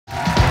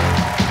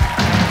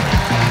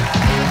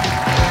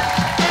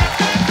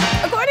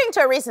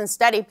to a recent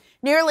study,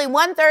 nearly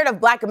 1/3 of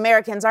Black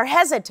Americans are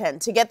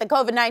hesitant to get the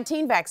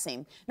COVID-19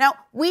 vaccine. Now,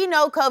 we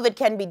know COVID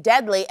can be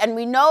deadly, and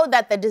we know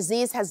that the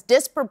disease has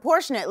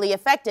disproportionately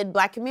affected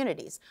Black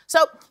communities.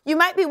 So you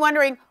might be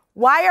wondering,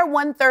 why are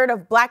 1/3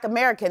 of Black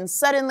Americans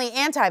suddenly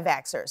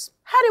anti-vaxxers?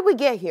 How did we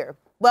get here?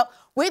 Well,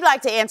 we'd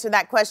like to answer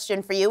that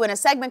question for you in a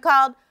segment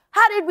called,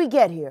 How Did We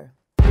Get Here?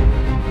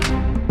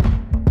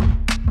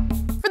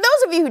 For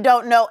those of you who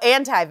don't know,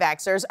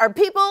 anti-vaxxers are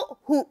people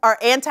who are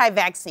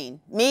anti-vaccine.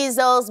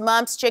 Measles,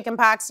 mumps,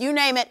 chickenpox, you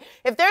name it.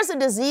 If there's a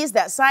disease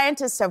that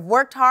scientists have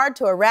worked hard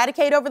to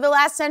eradicate over the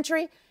last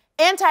century,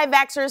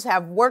 anti-vaxxers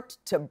have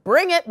worked to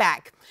bring it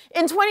back.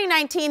 In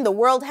 2019, the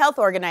World Health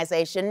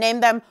Organization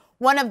named them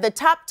one of the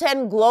top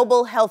 10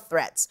 global health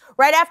threats,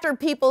 right after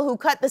people who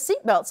cut the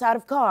seatbelts out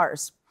of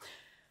cars.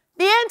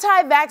 The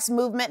anti-vax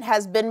movement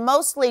has been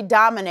mostly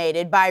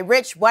dominated by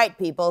rich white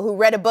people who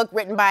read a book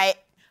written by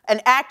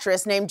an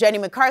actress named Jenny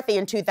McCarthy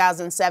in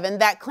 2007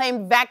 that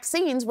claimed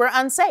vaccines were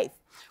unsafe,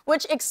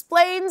 which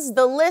explains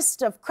the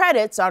list of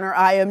credits on her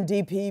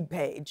IMDb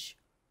page.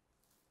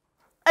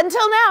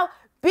 Until now,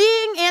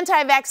 being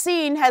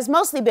anti-vaccine has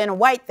mostly been a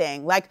white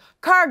thing, like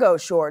cargo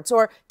shorts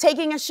or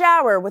taking a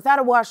shower without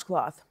a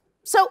washcloth.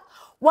 So,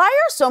 why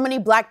are so many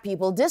Black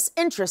people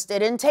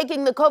disinterested in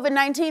taking the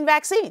COVID-19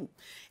 vaccine?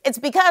 It's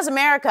because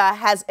America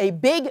has a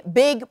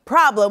big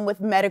problem with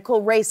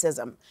medical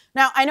racism.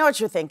 Now, I know what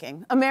you're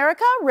thinking.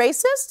 America?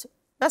 Racist?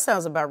 That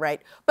sounds about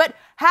right. But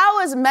how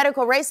is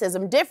medical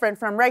racism different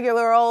from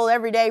regular old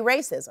everyday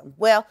racism?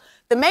 Well,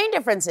 the main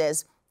difference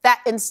is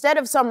that instead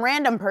of some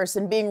random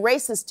person being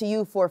racist to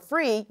you for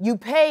free, you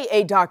pay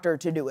a doctor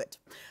to do it.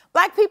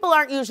 Black people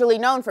aren't usually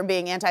known for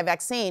being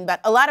anti-vaccine,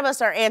 but a lot of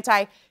us are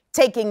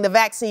anti-taking the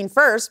vaccine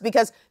first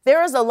because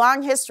there is a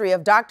long history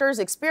of doctors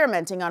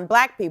experimenting on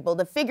Black people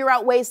to figure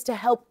out ways to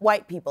help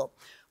white people.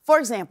 For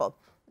example,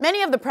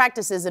 many of the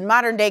practices in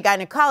modern-day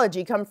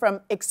gynecology come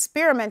from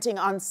experimenting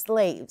on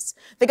slaves.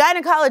 The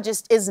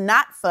gynecologist is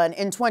not fun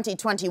in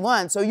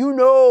 2021, so you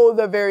know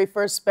the very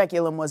first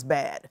speculum was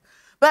bad.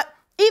 But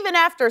even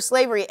after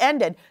slavery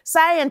ended,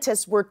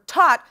 scientists were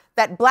taught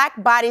that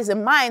Black bodies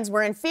and minds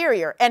were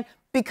inferior, and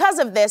because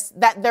of this,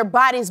 that their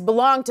bodies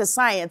belonged to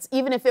science,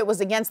 even if it was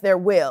against their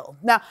will.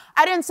 Now,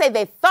 I didn't say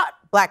they thought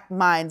Black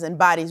minds and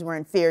bodies were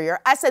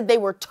inferior. I said they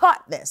were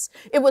taught this.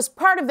 It was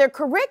part of their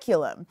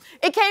curriculum.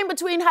 It came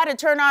between how to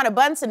turn on a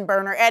Bunsen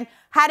burner and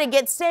how to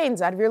get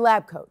stains out of your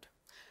lab coat.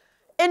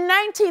 In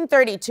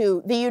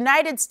 1932, the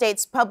United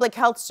States Public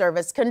Health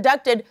Service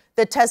conducted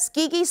the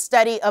Tuskegee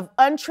study of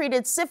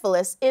untreated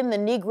syphilis in the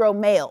Negro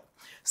male.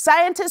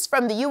 Scientists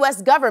from the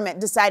U.S. government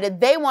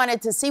decided they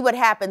wanted to see what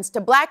happens to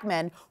Black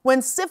men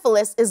when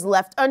syphilis is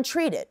left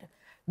untreated.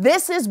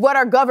 This is what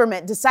our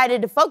government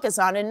decided to focus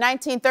on in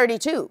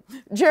 1932.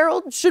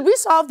 Gerald, should we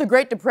solve the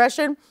Great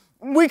Depression?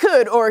 We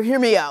could, or hear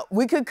me out,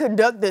 we could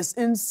conduct this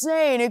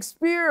insane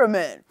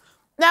experiment.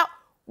 Now,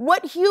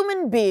 what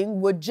human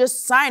being would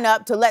just sign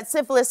up to let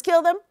syphilis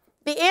kill them?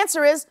 The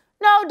answer is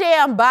no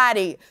damn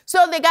body.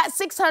 So they got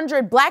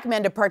 600 Black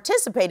men to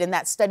participate in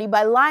that study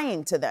by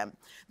lying to them.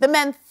 The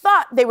men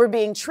thought they were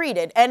being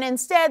treated, and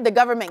instead the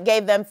government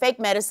gave them fake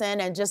medicine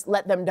and just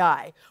let them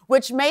die,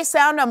 which may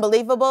sound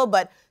unbelievable,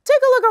 but take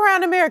a look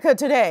around America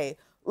today.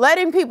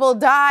 Letting people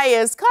die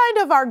is kind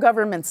of our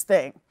government's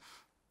thing.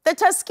 The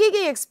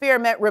Tuskegee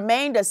experiment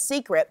remained a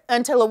secret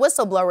until a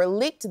whistleblower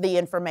leaked the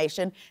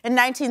information in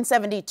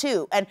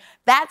 1972, and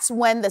that's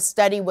when the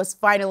study was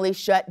finally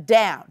shut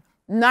down.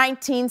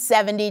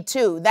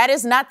 1972. That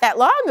is not that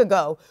long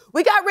ago.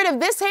 We got rid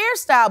of this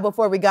hairstyle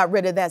before we got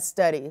rid of that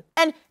study.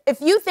 And if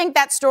you think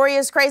that story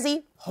is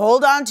crazy,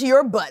 hold on to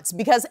your butts,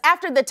 because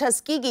after the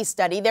Tuskegee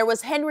study, there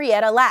was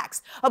Henrietta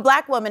Lacks, a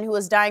Black woman who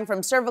was dying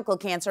from cervical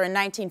cancer in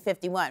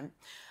 1951.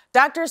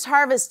 Doctors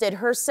harvested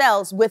her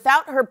cells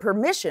without her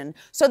permission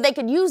so they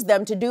could use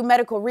them to do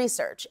medical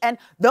research. And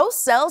those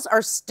cells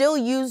are still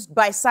used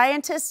by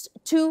scientists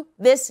to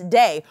this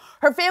day.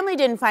 Her family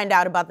didn't find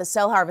out about the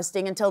cell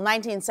harvesting until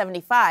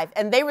 1975,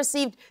 and they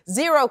received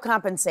zero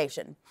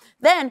compensation.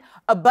 Then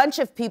a bunch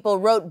of people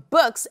wrote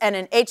books and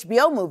an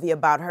HBO movie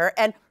about her,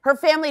 and her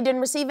family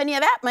didn't receive any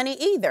of that money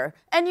either.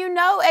 And you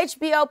know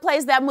HBO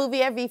plays that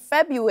movie every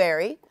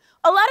February.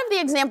 A lot of the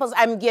examples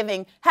I'm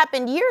giving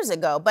happened years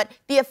ago, but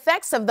the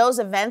effects of those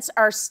events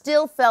are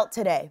still felt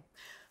today.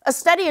 A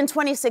study in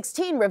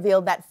 2016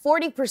 revealed that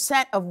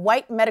 40% of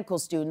white medical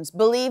students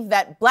believe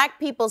that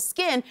Black people's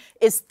skin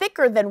is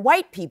thicker than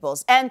white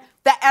people's, and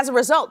that as a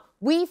result,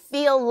 we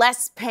feel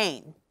less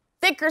pain.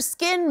 Thicker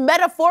skin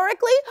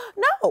metaphorically?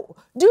 No,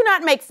 do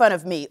not make fun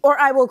of me or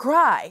I will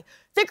cry.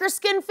 Thicker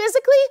skin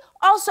physically?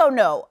 Also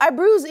no, I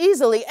bruise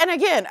easily, and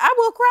again, I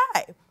will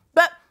cry.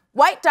 But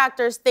white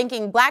doctors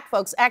thinking Black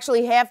folks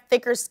actually have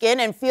thicker skin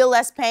and feel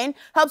less pain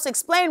helps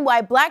explain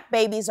why Black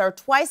babies are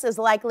twice as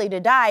likely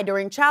to die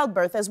during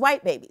childbirth as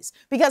white babies.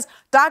 Because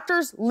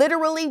doctors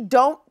literally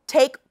don't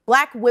take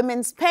Black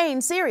women's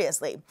pain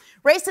seriously.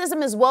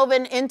 Racism is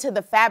woven into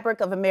the fabric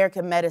of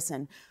American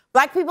medicine.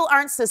 Black people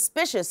aren't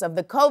suspicious of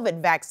the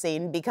COVID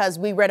vaccine because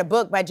we read a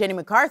book by Jenny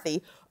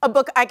McCarthy, a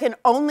book I can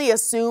only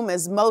assume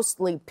is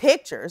mostly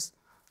pictures.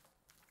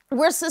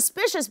 We're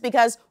suspicious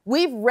because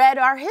we've read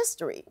our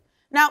history.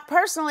 Now,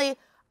 personally,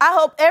 I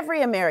hope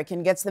every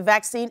American gets the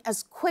vaccine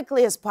as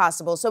quickly as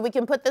possible so we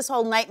can put this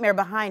whole nightmare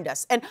behind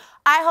us. And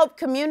I hope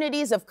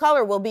communities of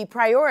color will be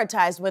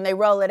prioritized when they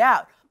roll it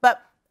out.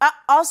 But I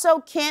also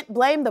can't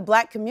blame the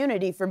Black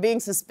community for being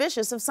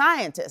suspicious of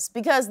scientists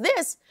because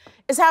this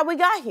is how we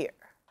got here.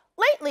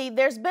 Lately,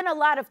 there's been a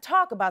lot of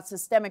talk about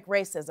systemic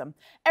racism.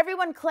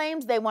 Everyone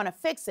claims they want to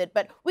fix it,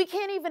 but we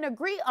can't even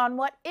agree on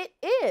what it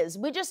is.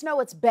 We just know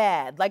it's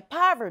bad, like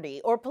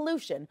poverty or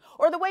pollution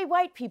or the way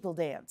white people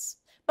dance.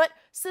 But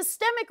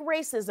systemic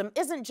racism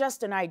isn't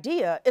just an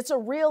idea, it's a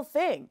real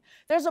thing.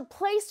 There's a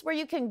place where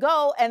you can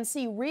go and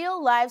see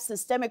real live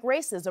systemic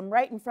racism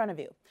right in front of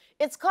you.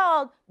 It's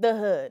called the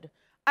Hood.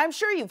 I'm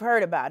sure you've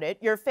heard about it.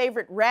 Your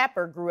favorite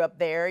rapper grew up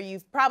there.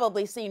 You've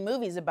probably seen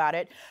movies about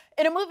it.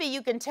 In a movie,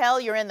 you can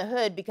tell you're in the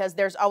hood because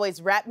there's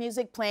always rap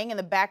music playing in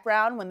the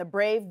background when the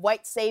brave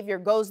white savior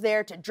goes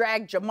there to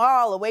drag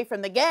Jamal away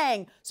from the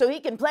gang so he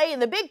can play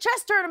in the big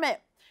chess tournament.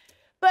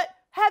 But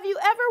have you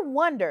ever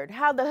wondered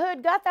how the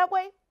hood got that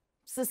way?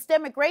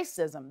 Systemic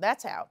racism,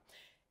 that's how.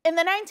 In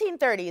the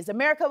 1930s,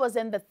 America was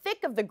in the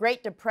thick of the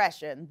Great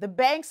Depression. The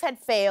banks had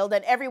failed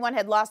and everyone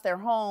had lost their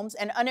homes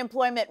and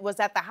unemployment was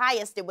at the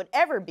highest it would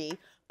ever be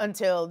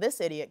until this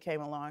idiot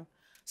came along.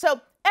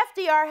 So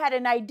FDR had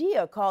an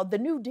idea called the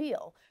New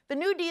Deal. The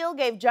New Deal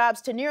gave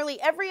jobs to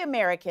nearly every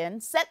American,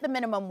 set the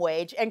minimum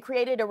wage, and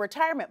created a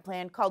retirement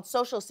plan called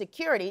Social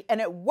Security, and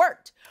it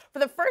worked. For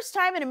the first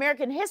time in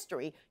American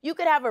history, you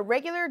could have a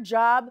regular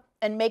job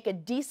and make a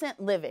decent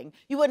living.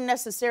 You wouldn't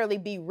necessarily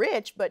be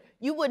rich, but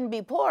you wouldn't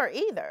be poor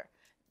either.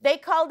 They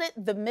called it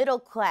the middle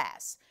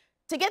class.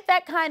 To get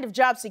that kind of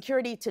job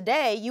security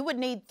today, you would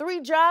need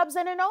 3 jobs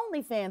and an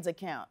OnlyFans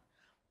account.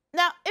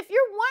 Now, if you're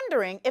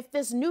wondering if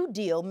this New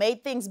Deal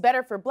made things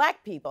better for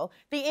Black people,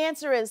 the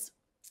answer is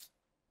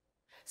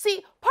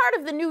see, part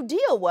of the New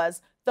Deal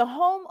was the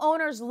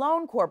Homeowners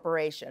Loan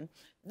Corporation.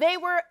 They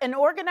were an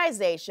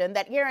organization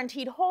that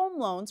guaranteed home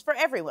loans for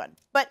everyone.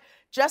 But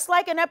just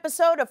like an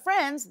episode of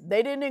Friends,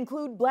 they didn't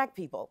include Black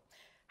people.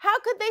 How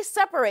could they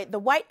separate the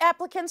white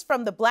applicants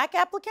from the Black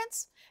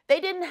applicants? They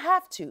didn't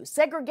have to.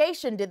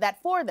 Segregation did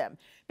that for them.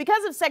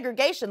 Because of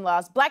segregation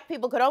laws, Black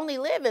people could only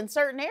live in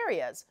certain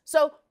areas.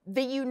 So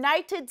the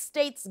United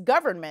States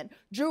government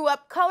drew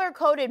up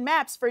color-coded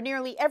maps for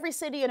nearly every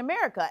city in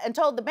America and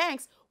told the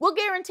banks, we'll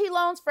guarantee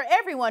loans for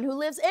everyone who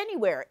lives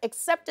anywhere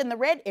except in the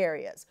red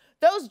areas.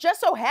 Those just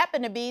so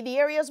happen to be the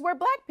areas where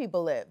Black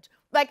people lived.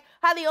 Like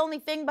how the only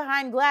thing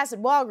behind glass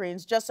at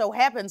Walgreens just so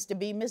happens to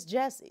be Miss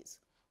Jessie's.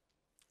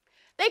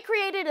 They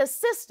created a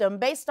system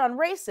based on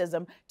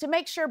racism to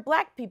make sure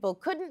Black people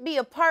couldn't be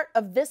a part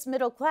of this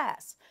middle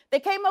class. They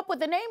came up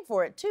with a name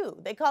for it too.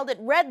 They called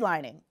it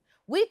redlining.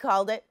 We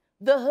called it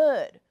the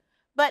Hood.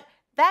 But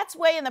that's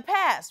way in the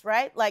past,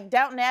 right? Like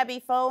Downton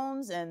Abbey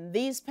phones and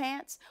these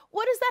pants.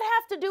 What does that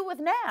have to do with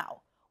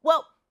now?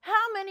 Well,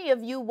 how many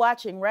of you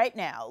watching right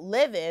now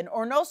live in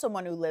or know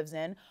someone who lives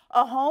in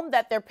a home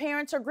that their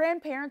parents or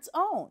grandparents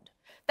owned?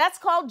 That's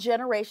called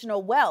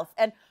generational wealth.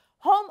 And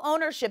home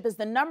ownership is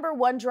the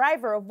 #1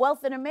 driver of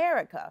wealth in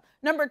America.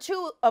 Number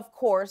 2, of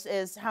course,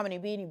 is how many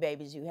Beanie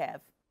Babies you have.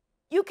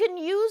 You can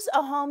use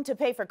a home to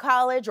pay for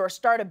college or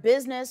start a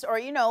business or,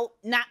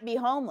 not be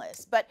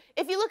homeless. But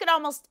if you look at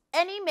almost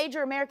any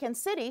major American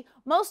city,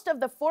 most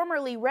of the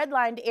formerly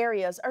redlined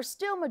areas are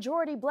still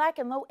majority Black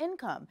and low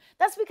income.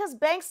 That's because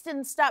banks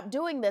didn't stop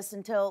doing this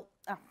until,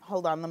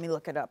 hold on, let me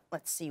look it up.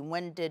 Let's see,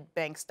 when did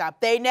banks stop?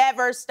 They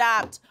never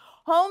stopped.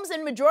 Homes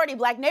in majority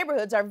Black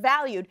neighborhoods are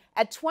valued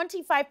at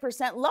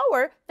 25%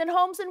 lower than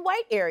homes in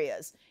white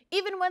areas,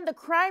 even when the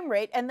crime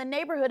rate and the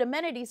neighborhood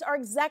amenities are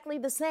exactly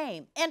the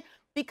same. And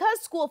because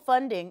school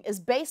funding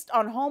is based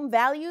on home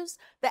values,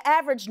 the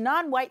average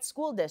non-white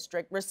school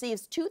district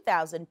receives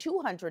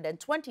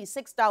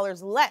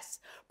 $2,226 less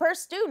per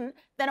student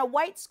than a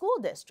white school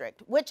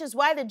district, which is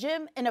why the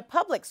gym in a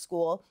public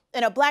school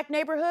in a Black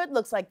neighborhood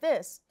looks like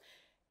this,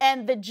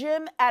 and the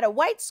gym at a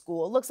white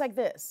school looks like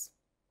this.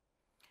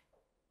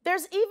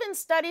 There's even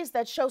studies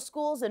that show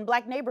schools in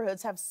Black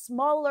neighborhoods have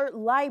smaller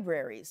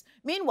libraries.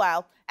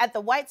 Meanwhile, at the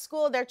white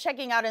school, they're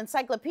checking out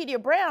Encyclopedia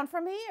Brown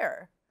from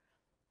here.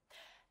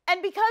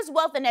 And because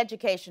wealth and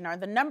education are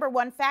the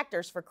 #1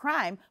 factors for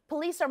crime,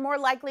 police are more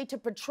likely to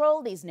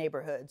patrol these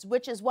neighborhoods,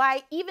 which is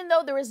why even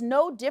though there is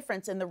no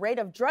difference in the rate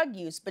of drug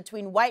use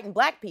between white and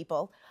Black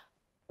people,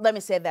 let me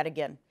say that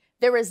again,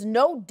 there is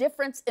no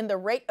difference in the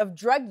rate of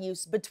drug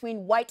use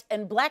between white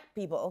and Black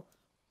people.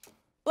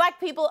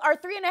 Black people are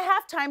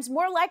 3.5 times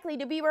more likely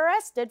to be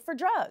arrested for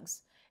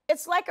drugs.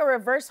 It's like a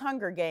reverse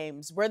Hunger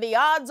Games, where the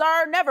odds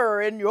are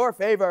never in your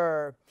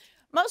favor.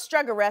 Most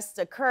drug arrests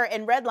occur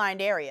in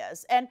redlined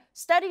areas, and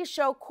studies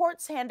show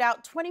courts hand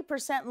out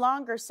 20%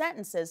 longer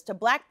sentences to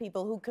Black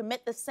people who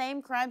commit the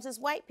same crimes as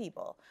white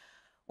people.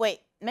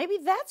 Wait, maybe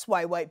that's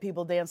why white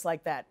people dance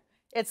like that.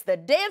 It's the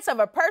dance of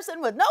a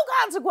person with no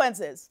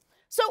consequences.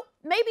 So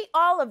maybe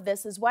all of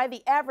this is why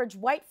the average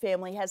white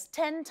family has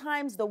 10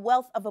 times the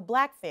wealth of a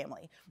black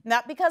family.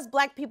 Not because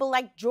black people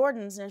like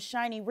Jordans and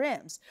shiny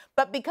rims,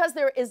 but because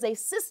there is a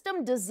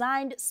system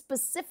designed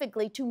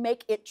specifically to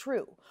make it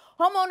true.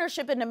 Home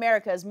ownership in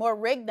America is more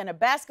rigged than a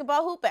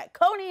basketball hoop at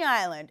Coney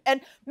Island.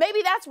 And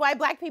maybe that's why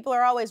black people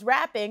are always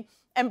rapping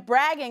and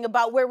bragging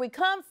about where we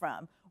come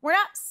from. We're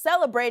not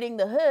celebrating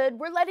the hood.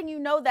 We're letting you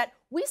know that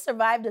we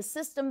survived a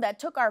system that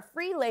took our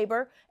free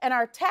labor and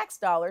our tax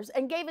dollars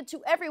and gave it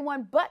to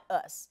everyone but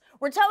us.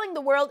 We're telling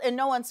the world in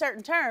no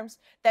uncertain terms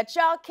that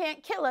y'all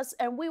can't kill us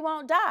and we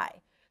won't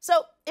die.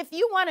 So if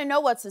you want to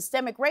know what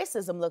systemic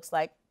racism looks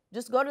like,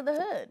 just go to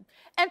the hood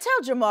and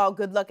tell Jamal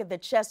good luck at the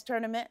chess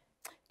tournament.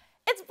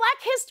 It's Black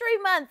History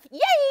Month,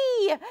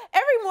 yay!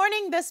 Every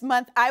morning this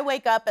month, I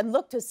wake up and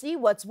look to see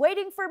what's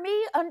waiting for me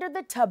under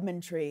the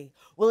Tubman tree.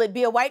 Will it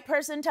be a white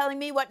person telling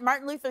me what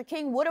Martin Luther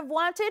King would have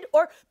wanted?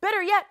 Or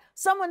better yet,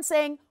 someone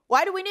saying,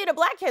 why do we need a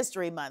Black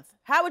History Month?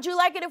 How would you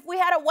like it if we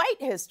had a White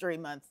History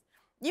Month?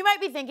 You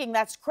might be thinking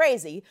that's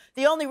crazy.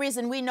 The only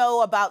reason we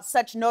know about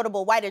such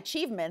notable white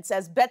achievements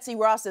as Betsy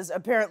Ross's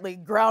apparently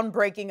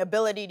groundbreaking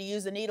ability to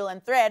use a needle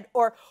and thread,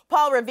 or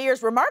Paul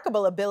Revere's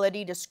remarkable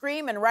ability to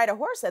scream and ride a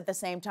horse at the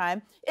same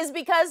time, is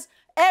because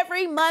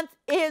every month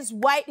is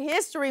White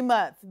History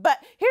Month. But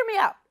hear me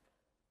out.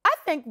 I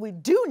think we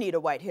do need a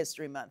White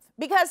History Month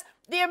because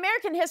the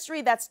American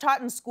history that's taught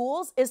in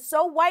schools is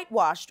so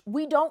whitewashed,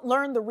 we don't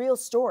learn the real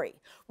story.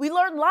 We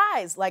learn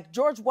lies like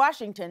George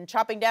Washington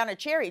chopping down a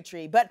cherry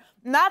tree, but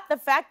not the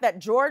fact that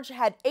George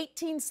had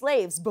 18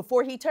 slaves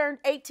before he turned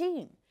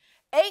 18.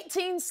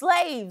 18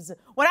 slaves.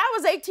 When I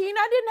was 18,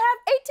 I didn't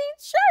have 18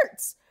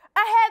 shirts.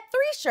 I had 3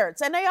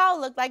 shirts and they all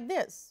looked like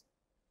this.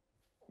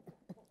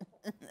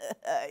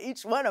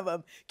 Each one of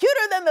them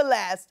cuter than the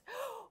last.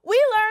 We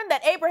learned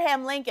that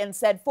Abraham Lincoln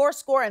said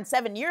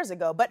 77 years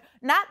ago, but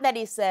not that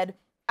he said,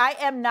 I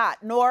am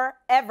not, nor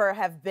ever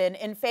have been,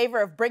 in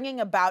favor of bringing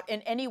about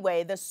in any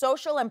way the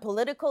social and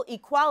political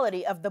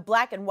equality of the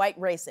black and white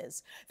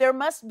races. There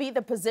must be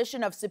the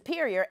position of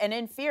superior and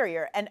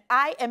inferior, and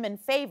I am in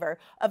favor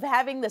of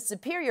having the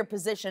superior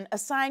position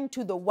assigned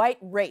to the white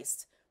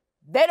race.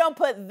 They don't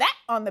put that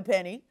on the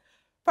penny,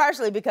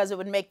 partially because it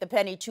would make the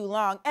penny too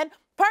long, and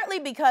partly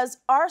because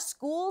our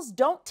schools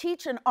don't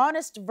teach an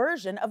honest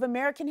version of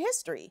American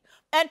history.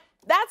 And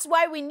that's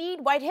why we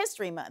need White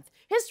History Month.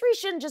 History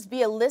shouldn't just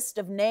be a list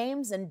of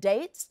names and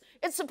dates.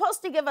 It's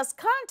supposed to give us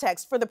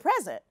context for the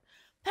present.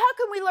 How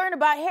can we learn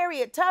about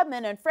Harriet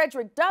Tubman and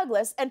Frederick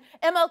Douglass and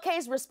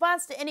MLK's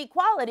response to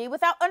inequality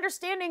without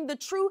understanding the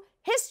true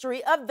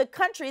history of the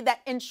country that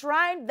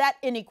enshrined that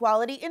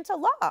inequality into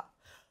law?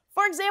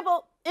 For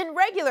example, in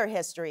regular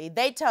history,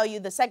 they tell you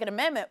the Second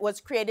Amendment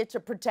was created to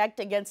protect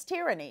against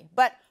tyranny.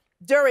 But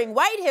during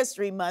White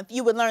History Month,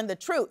 you would learn the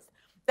truth,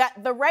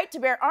 that the right to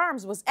bear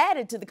arms was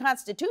added to the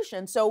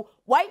Constitution so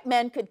white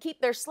men could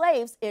keep their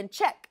slaves in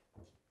check.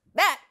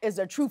 That is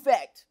a true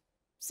fact.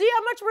 See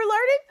how much we're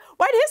learning?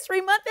 White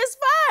History Month is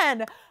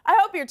fun. I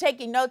hope you're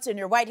taking notes in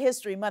your White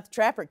History Month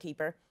Trapper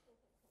Keeper.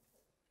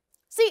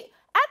 See,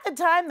 at the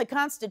time the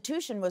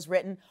Constitution was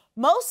written,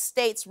 most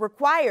states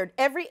required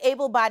every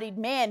able-bodied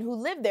man who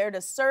lived there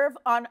to serve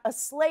on a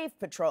slave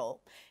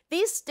patrol.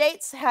 These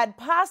states had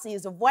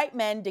posses of white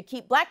men to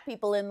keep black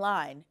people in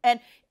line. And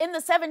in the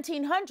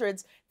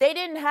 1700s, they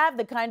didn't have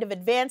the kind of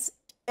advanced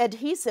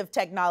adhesive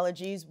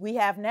technologies we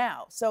have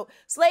now. So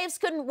slaves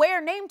couldn't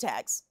wear name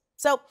tags.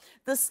 So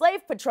the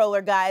slave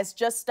patroller guys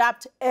just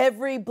stopped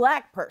every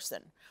black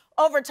person.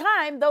 Over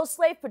time, those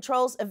slave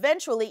patrols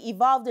eventually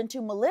evolved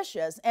into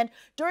militias, and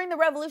during the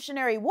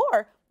Revolutionary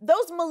War,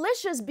 those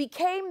militias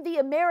became the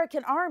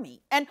American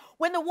Army. And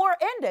when the war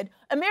ended,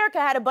 America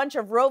had a bunch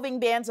of roving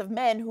bands of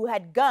men who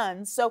had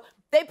guns, so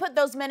they put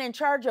those men in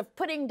charge of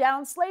putting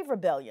down slave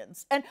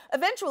rebellions. And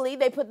eventually,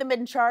 they put them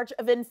in charge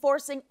of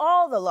enforcing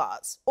all the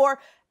laws, or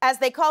as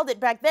they called it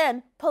back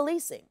then,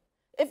 policing.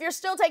 If you're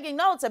still taking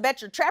notes, I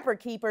bet your Trapper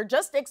Keeper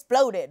just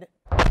exploded.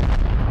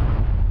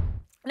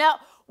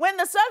 Now, when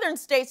the southern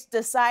states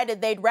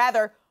decided they'd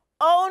rather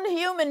own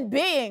human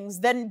beings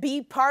than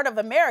be part of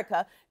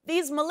America,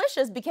 these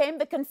militias became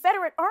the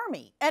Confederate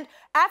Army. And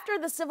after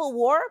the Civil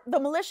War, the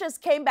militias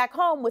came back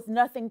home with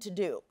nothing to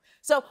do.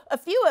 So a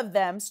few of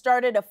them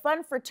started a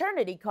fun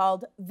fraternity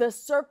called the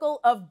Circle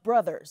of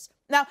Brothers.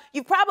 Now,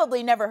 you've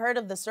probably never heard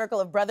of the Circle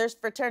of Brothers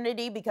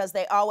fraternity because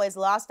they always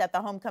lost at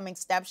the homecoming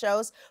step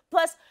shows.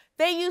 Plus,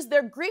 they used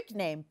their Greek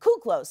name,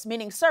 Kuklos,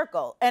 meaning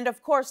circle, and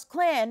of course,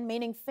 clan,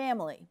 meaning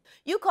family.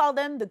 You call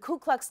them the Ku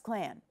Klux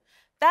Klan.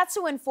 That's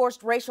who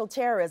enforced racial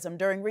terrorism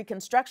during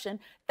Reconstruction.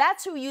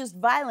 That's who used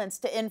violence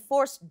to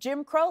enforce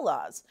Jim Crow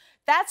laws.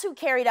 That's who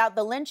carried out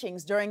the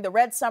lynchings during the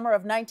Red Summer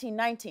of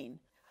 1919.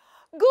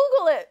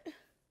 Google it.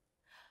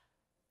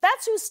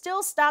 That's who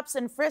still stops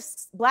and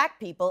frisks black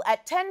people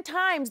at 10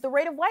 times the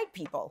rate of white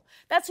people.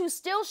 That's who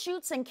still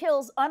shoots and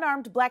kills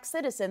unarmed black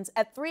citizens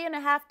at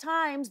 3.5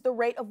 times the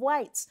rate of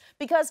whites.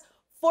 Because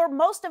for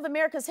most of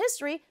America's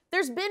history,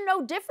 there's been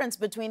no difference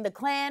between the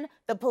Klan,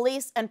 the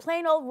police, and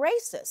plain old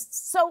racists.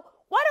 So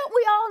why don't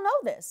we all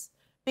know this?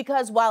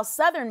 Because while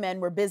Southern men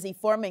were busy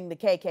forming the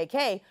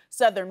KKK,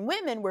 Southern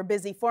women were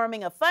busy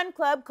forming a fun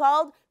club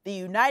called the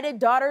United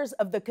Daughters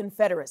of the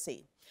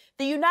Confederacy.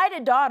 The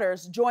United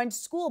Daughters joined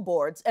school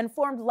boards and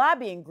formed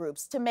lobbying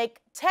groups to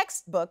make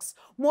textbooks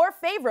more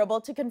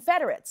favorable to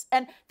Confederates.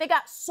 And they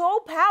got so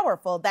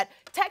powerful that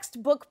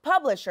textbook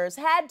publishers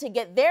had to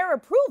get their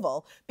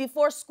approval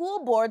before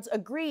school boards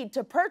agreed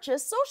to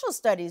purchase social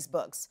studies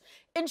books,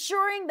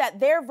 ensuring that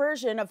their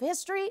version of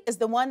history is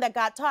the one that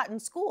got taught in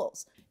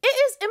schools. It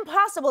is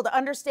impossible to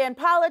understand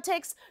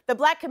politics, the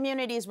Black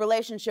community's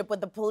relationship with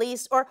the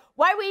police, or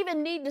why we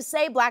even need to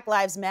say Black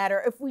Lives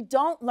Matter if we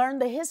don't learn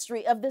the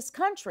history of this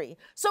country.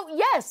 So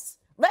yes,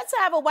 let's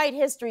have a White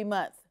History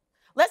Month.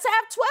 Let's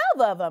have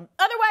 12 of them.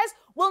 Otherwise,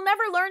 we'll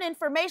never learn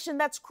information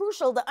that's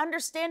crucial to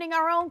understanding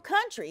our own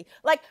country.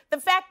 Like the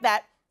fact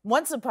that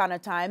once upon a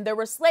time, there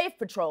were slave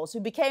patrols who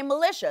became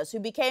militias, who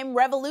became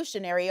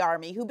Revolutionary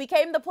Army, who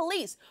became the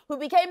police, who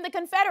became the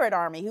Confederate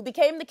Army, who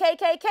became the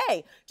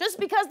KKK. Just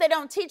because they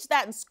don't teach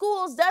that in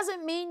schools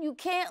doesn't mean you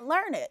can't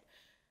learn it.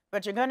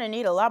 But you're gonna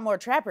need a lot more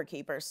trapper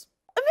keepers.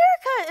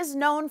 America is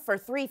known for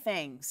three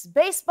things: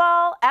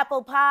 baseball,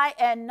 apple pie,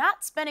 and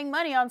not spending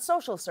money on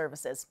social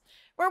services.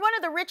 We're one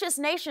of the richest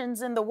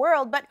nations in the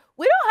world, but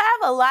we don't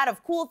have a lot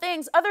of cool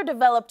things other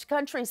developed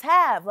countries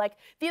have, like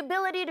the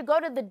ability to go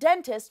to the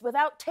dentist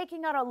without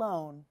taking out a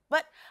loan.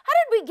 But how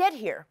did we get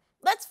here?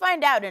 Let's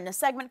find out in a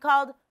segment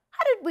called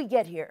How Did We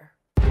Get Here?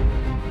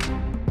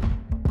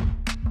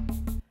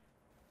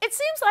 It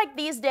seems like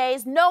these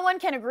days no one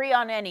can agree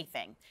on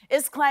anything.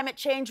 Is climate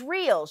change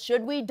real?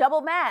 Should we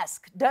double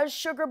mask? Does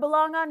sugar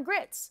belong on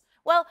grits?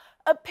 Well,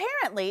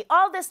 apparently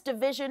all this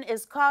division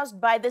is caused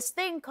by this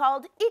thing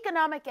called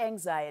economic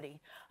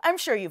anxiety. I'm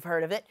sure you've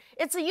heard of it.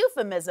 It's a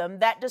euphemism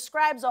that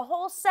describes a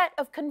whole set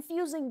of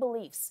confusing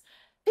beliefs.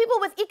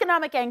 People with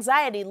economic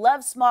anxiety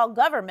love small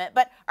government,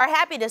 but are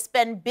happy to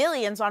spend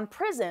billions on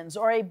prisons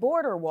or a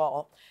border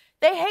wall.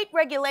 They hate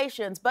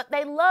regulations, but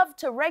they love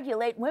to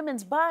regulate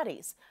women's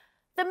bodies.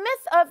 The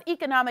myth of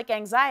economic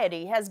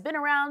anxiety has been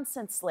around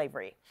since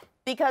slavery,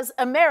 because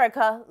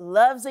America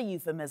loves a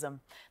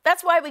euphemism.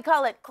 That's why we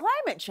call it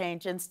climate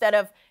change instead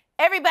of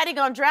everybody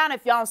gonna drown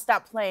if y'all don't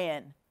stop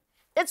playing.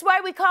 It's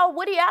why we call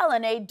Woody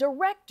Allen a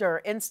director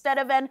instead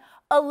of an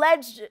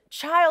alleged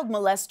child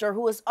molester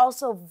who is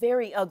also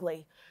very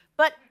ugly.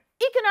 But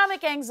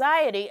economic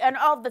anxiety and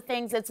all the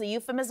things it's a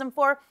euphemism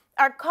for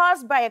are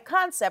caused by a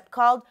concept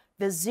called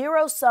the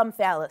zero-sum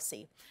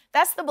fallacy.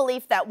 That's the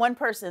belief that one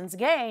person's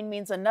gain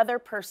means another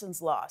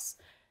person's loss.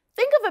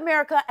 Think of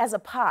America as a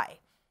pie.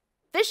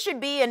 This should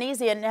be an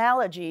easy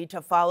analogy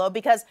to follow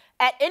because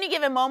at any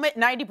given moment,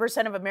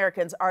 90% of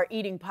Americans are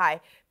eating pie.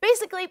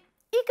 Basically,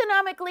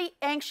 economically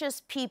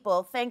anxious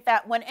people think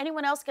that when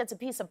anyone else gets a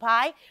piece of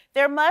pie,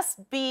 there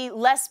must be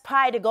less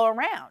pie to go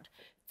around.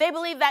 They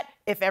believe that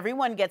if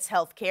everyone gets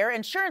health care,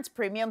 insurance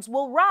premiums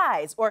will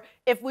rise, or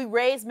if we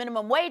raise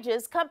minimum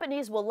wages,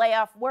 companies will lay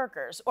off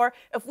workers, or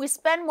if we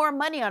spend more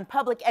money on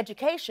public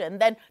education,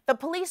 then the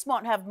police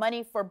won't have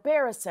money for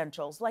bare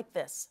essentials like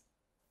this.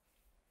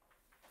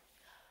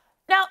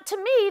 Now, to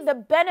me, the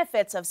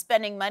benefits of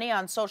spending money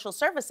on social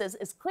services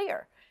is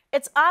clear.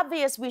 It's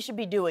obvious we should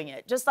be doing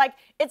it, just like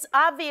it's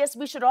obvious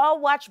we should all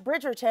watch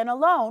Bridgerton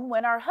alone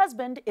when our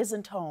husband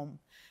isn't home.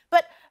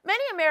 But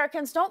many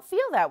Americans don't feel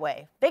that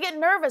way. They get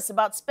nervous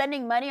about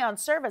spending money on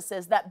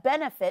services that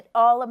benefit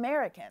all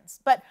Americans.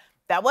 But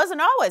that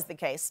wasn't always the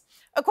case.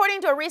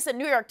 According to a recent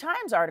New York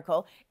Times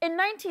article, in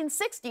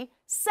 1960,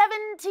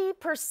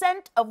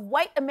 70% of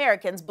white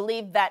Americans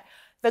believed that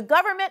the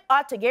government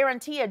ought to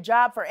guarantee a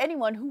job for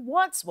anyone who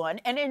wants one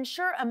and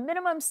ensure a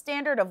minimum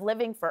standard of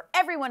living for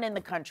everyone in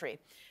the country.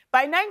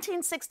 By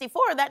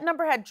 1964, that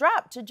number had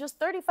dropped to just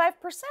 35%.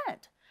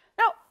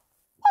 Now,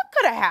 what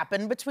could have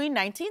happened between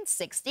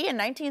 1960 and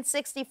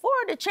 1964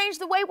 to change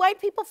the way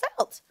white people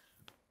felt?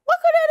 What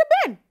could it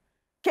have been?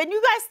 Can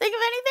you guys think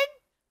of anything?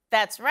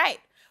 That's right.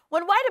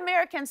 When white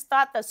Americans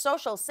thought the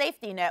social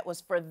safety net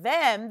was for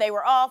them, they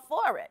were all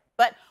for it.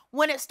 But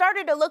when it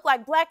started to look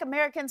like Black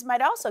Americans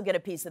might also get a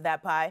piece of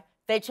that pie,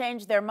 they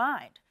changed their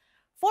mind.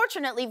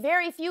 Fortunately,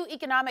 very few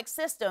economic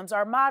systems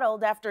are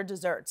modeled after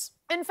desserts.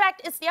 In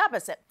fact, it's the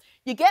opposite.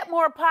 You get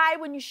more pie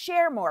when you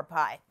share more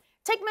pie.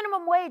 Take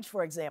minimum wage,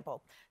 for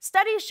example.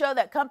 Studies show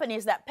that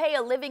companies that pay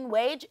a living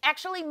wage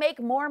actually make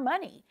more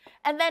money.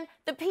 And then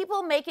the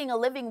people making a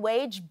living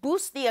wage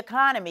boost the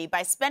economy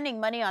by spending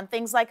money on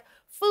things like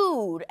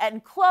food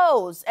and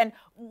clothes and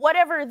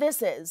whatever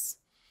this is.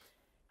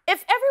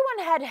 If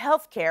everyone had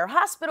health care,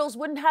 hospitals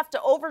wouldn't have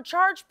to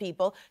overcharge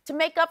people to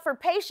make up for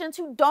patients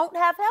who don't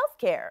have health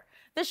care.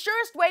 The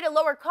surest way to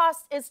lower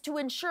costs is to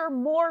insure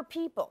more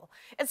people.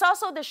 It's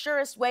also the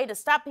surest way to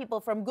stop people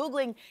from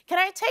Googling, "Can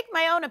I take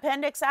my own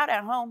appendix out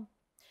at home?"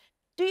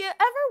 Do you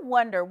ever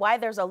wonder why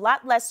there's a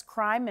lot less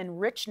crime in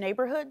rich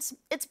neighborhoods?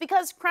 It's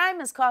because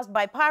crime is caused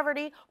by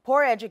poverty,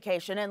 poor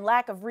education, and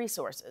lack of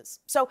resources.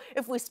 So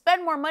if we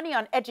spend more money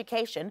on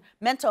education,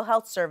 mental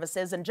health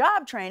services, and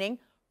job training,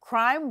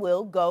 crime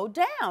will go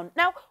down.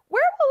 Now,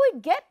 where will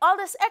we get all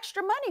this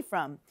extra money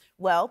from?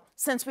 Well,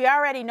 since we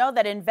already know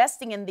that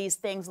investing in these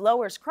things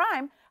lowers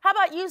crime, how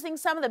about using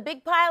some of the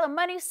big pile of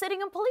money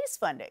sitting in police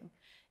funding?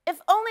 If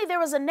only there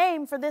was a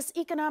name for this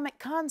economic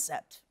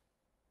concept.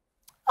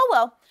 Oh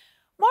well,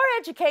 more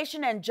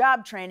education and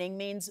job training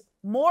means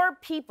more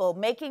people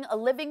making a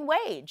living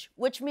wage,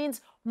 which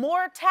means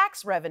more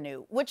tax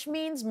revenue, which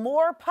means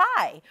more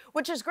pie,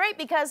 which is great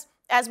because,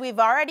 as we've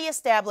already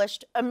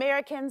established,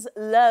 Americans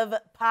love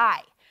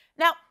pie.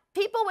 Now,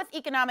 people with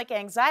economic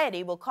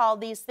anxiety will call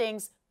these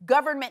things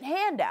government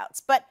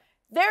handouts, but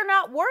they're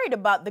not worried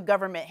about the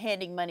government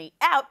handing money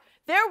out.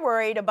 They're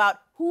worried about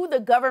who the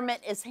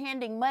government is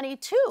handing money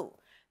to.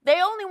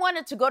 They only want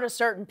it to go to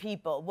certain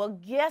people. Well,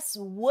 guess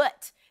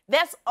what?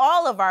 That's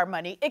all of our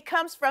money. It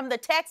comes from the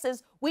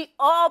taxes we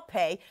all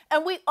pay,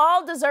 and we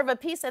all deserve a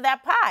piece of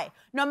that pie,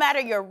 no matter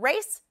your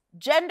race,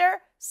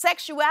 gender,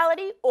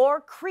 sexuality,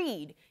 or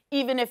creed,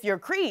 even if your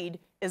creed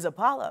is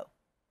Apollo.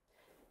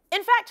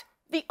 In fact,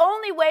 the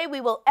only way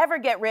we will ever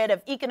get rid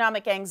of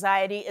economic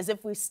anxiety is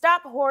if we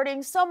stop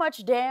hoarding so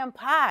much damn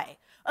pie.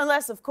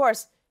 Unless, of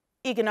course,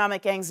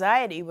 economic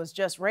anxiety was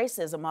just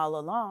racism all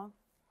along.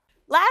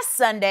 Last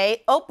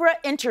Sunday, Oprah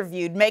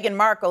interviewed Meghan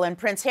Markle and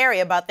Prince Harry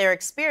about their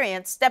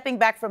experience stepping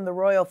back from the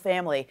royal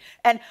family.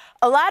 And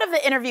a lot of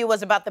the interview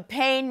was about the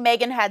pain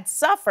Meghan had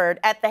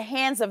suffered at the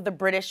hands of the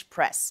British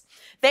press.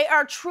 They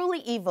are truly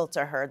evil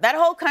to her. That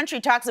whole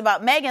country talks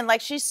about Meghan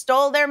like she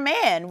stole their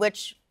man,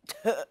 which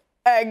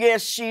I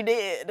guess she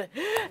did.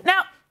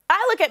 Now,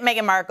 I look at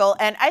Meghan Markle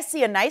and I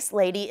see a nice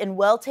lady in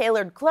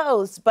well-tailored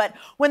clothes, but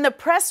when the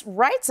press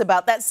writes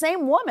about that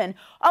same woman,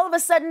 all of a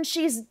sudden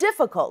she's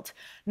difficult,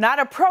 not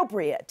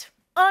appropriate,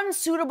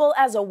 unsuitable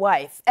as a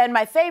wife, and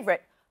my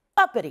favorite,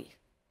 uppity.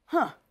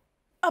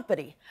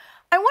 Uppity.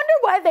 I wonder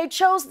why they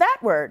chose that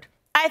word.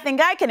 I think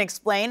I can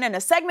explain in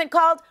a segment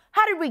called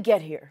How Did We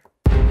Get Here?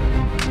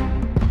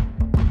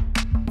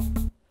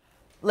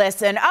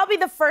 Listen, I'll be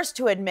the first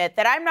to admit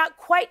that I'm not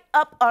quite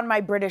up on my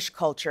British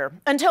culture.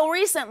 Until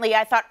recently,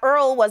 I thought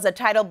Earl was a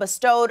title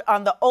bestowed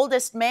on the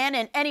oldest man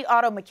in any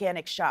auto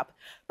mechanic shop.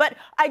 But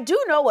I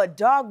do know a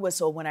dog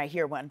whistle when I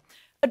hear one.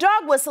 A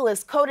dog whistle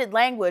is coded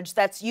language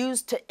that's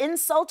used to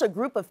insult a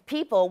group of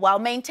people while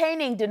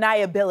maintaining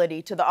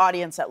deniability to the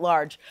audience at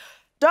large.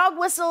 Dog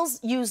whistles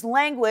use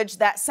language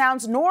that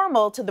sounds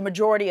normal to the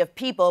majority of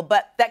people,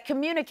 but that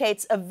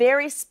communicates a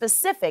very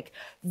specific,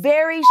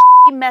 very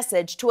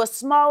message to a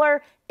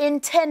smaller,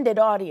 intended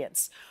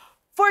audience.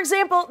 For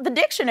example, the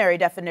dictionary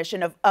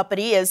definition of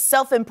uppity is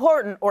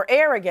self-important or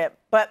arrogant,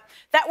 but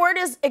that word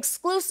is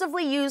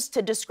exclusively used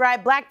to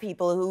describe Black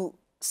people who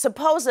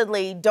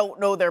supposedly don't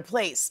know their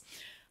place.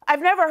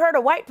 I've never heard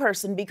a white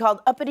person be called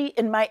uppity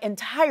in my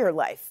entire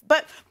life.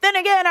 But then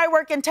again, I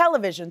work in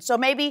television, so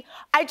maybe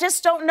I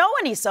just don't know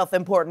any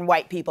self-important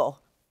white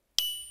people.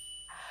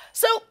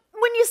 So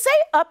when you say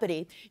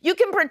uppity, you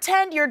can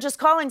pretend you're just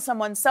calling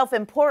someone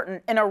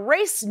self-important in a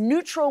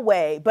race-neutral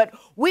way, but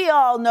we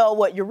all know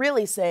what you're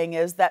really saying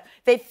is that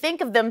they think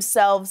of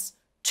themselves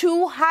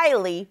too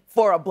highly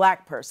for a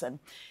Black person.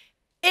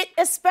 It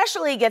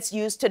especially gets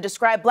used to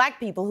describe Black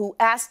people who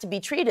ask to be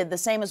treated the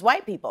same as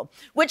white people,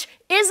 which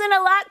isn't a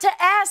lot to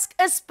ask,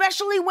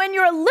 especially when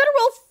you're a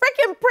literal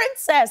freaking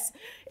princess.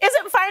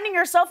 Isn't finding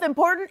yourself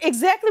important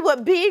exactly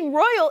what being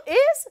royal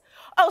is?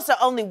 Oh, so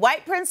only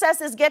white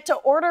princesses get to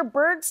order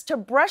birds to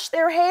brush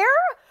their hair?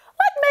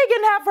 Let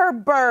Meghan have her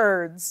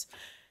birds.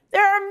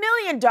 There are a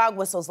million dog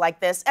whistles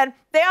like this, and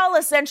they all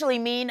essentially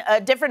mean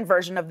a different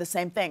version of the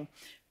same thing.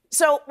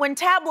 So when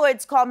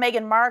tabloids call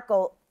Meghan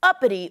Markle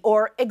uppity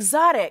or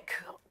exotic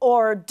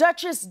or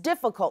Duchess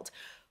difficult,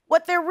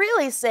 what they're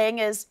really saying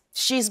is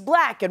she's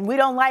Black and we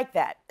don't like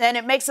that. And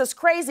it makes us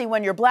crazy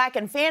when you're Black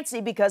and fancy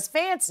because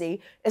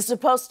fancy is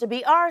supposed to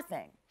be our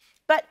thing.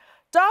 But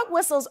dog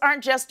whistles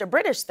aren't just a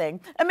British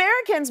thing.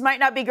 Americans might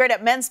not be great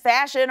at men's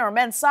fashion or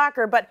men's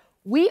soccer, but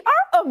we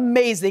are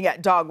amazing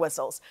at dog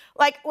whistles.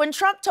 Like when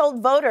Trump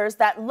told voters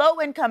that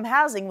low-income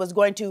housing was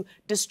going to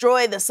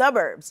destroy the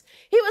suburbs.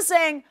 He was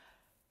saying,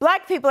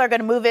 Black people are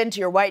going to move into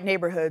your white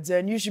neighborhoods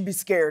and you should be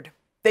scared.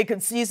 They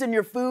could season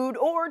your food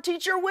or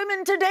teach your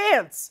women to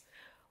dance.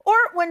 Or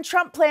when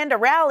Trump planned a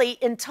rally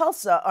in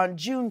Tulsa on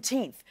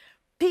Juneteenth.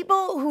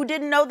 People who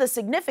didn't know the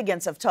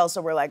significance of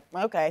Tulsa were like,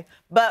 okay.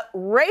 But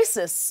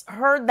racists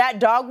heard that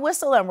dog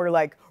whistle and were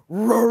like,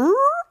 roar.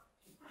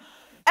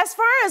 As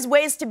far as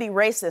ways to be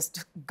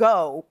racist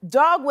go,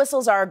 dog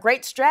whistles are a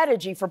great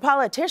strategy for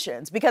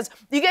politicians because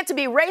you get to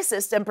be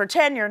racist and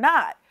pretend you're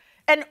not.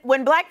 And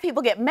when Black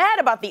people get mad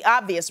about the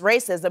obvious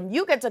racism,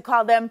 you get to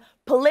call them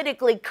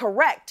politically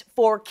correct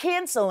for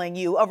canceling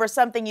you over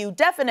something you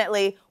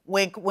definitely,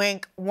 wink,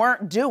 wink,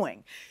 weren't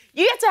doing.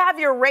 You get to have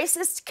your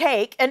racist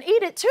cake and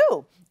eat it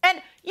too.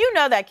 And you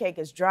know that cake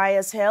is dry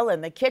as hell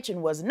and the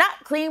kitchen was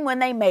not clean when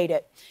they made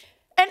it.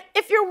 And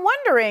if you're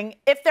wondering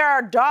if there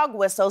are dog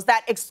whistles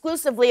that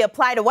exclusively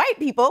apply to white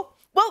people,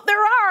 well,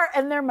 there are,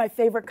 and they're my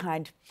favorite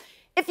kind.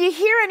 If you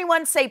hear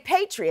anyone say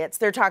patriots,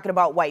 they're talking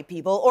about white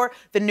people, or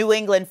the New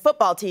England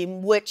football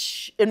team,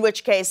 in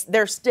which case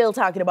they're still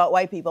talking about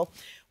white people.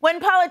 When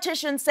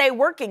politicians say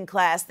working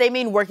class, they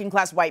mean working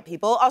class white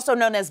people, also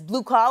known as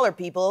blue collar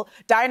people,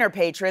 diner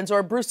patrons,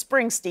 or Bruce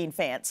Springsteen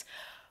fans.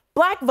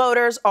 Black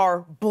voters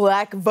are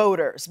black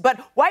voters, but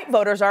white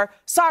voters are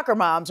soccer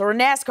moms or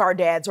NASCAR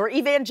dads or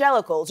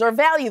evangelicals or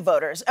value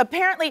voters.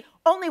 Apparently,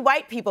 only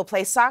white people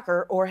play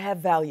soccer or have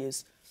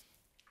values.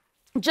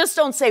 Just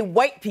don't say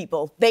white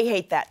people. They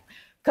hate that.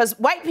 Because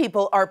white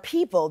people are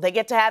people. They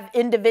get to have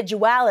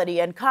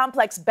individuality and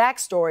complex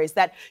backstories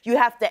that you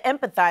have to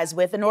empathize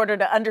with in order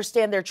to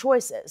understand their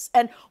choices.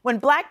 And when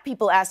black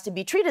people ask to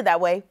be treated that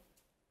way,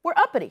 we're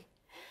uppity.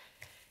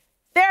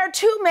 There are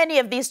too many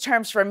of these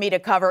terms for me to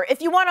cover.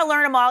 If you want to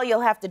learn them all,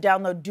 you'll have to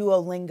download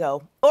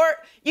Duolingo. Or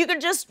you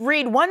could just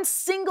read one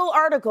single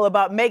article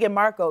about Meghan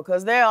Markle,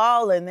 because they're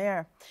all in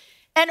there.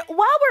 And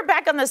while we're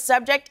back on the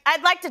subject,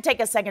 I'd like to take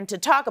a second to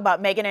talk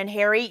about Meghan and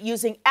Harry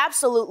using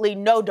absolutely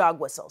no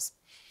dog whistles.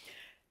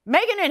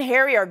 Meghan and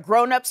Harry are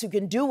grown-ups who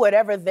can do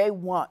whatever they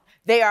want.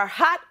 They are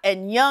hot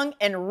and young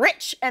and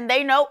rich, and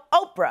they know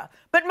Oprah.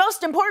 But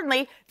most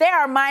importantly, they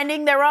are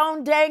minding their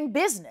own dang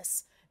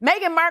business.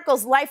 Meghan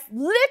Markle's life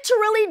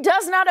literally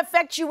does not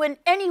affect you in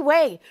any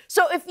way.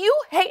 So if you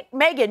hate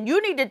Meghan, you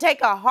need to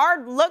take a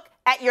hard look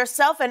at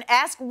yourself and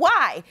ask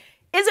why.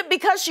 Is it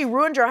because she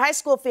ruined your high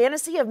school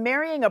fantasy of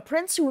marrying a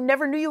prince who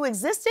never knew you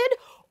existed?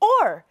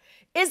 Or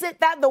is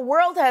it that the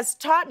world has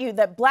taught you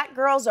that black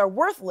girls are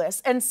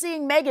worthless and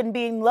seeing Meghan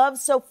being loved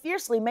so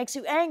fiercely makes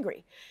you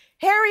angry?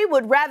 Harry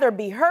would rather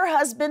be her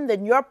husband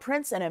than your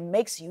prince, and it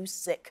makes you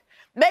sick.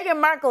 Meghan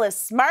Markle is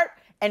smart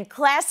and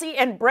classy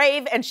and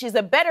brave, and she's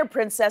a better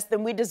princess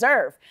than we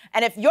deserve.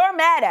 And if you're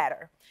mad at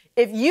her,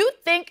 if you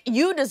think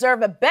you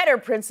deserve a better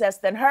princess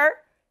than her,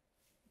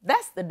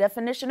 that's the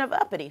definition of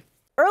uppity.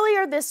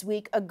 Earlier this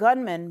week, a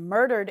gunman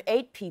murdered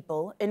 8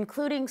 people,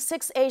 including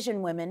 6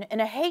 Asian women, in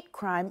a hate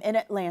crime in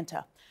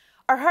Atlanta.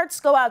 Our hearts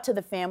go out to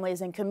the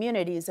families and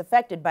communities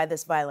affected by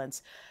this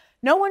violence.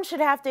 No one should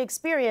have to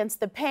experience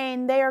the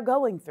pain they are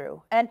going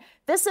through. And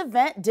this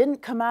event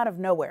didn't come out of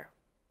nowhere.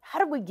 How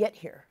did we get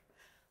here?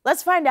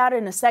 Let's find out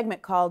in a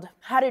segment called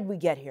How Did We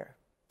Get Here?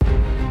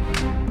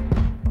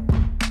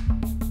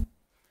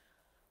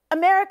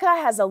 America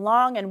has a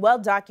long and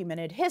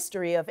well-documented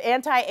history of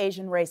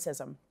anti-Asian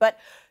racism, but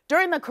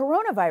during the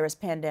coronavirus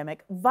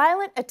pandemic,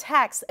 violent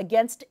attacks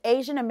against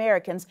Asian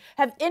Americans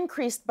have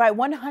increased by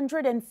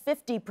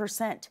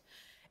 150%.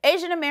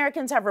 Asian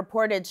Americans have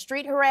reported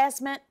street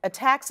harassment,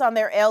 attacks on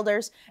their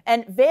elders,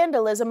 and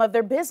vandalism of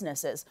their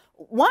businesses.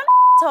 One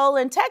asshole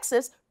in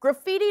Texas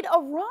graffitied a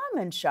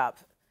ramen shop.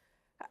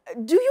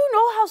 Do you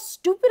know how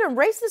stupid and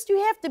racist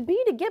you have to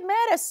be to get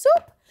mad at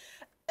soup?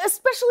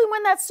 Especially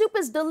when that soup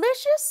is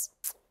delicious?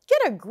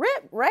 Get a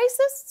grip,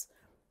 racists.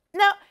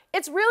 Now,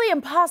 it's really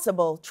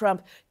impossible,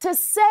 Trump, to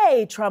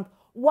say, Trump,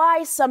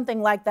 why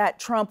something like that,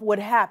 Trump, would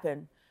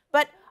happen.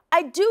 But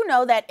I do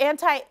know that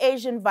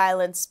anti-Asian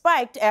violence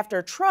spiked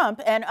after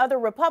Trump and other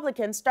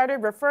Republicans started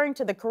referring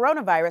to the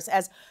coronavirus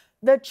as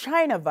the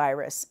China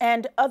virus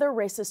and other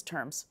racist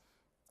terms.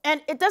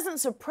 And it doesn't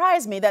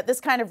surprise me that this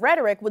kind of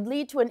rhetoric would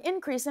lead to an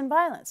increase in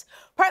violence,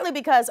 partly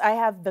because I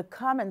have the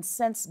common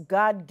sense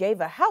God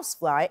gave a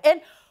housefly,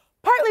 and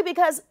partly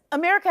because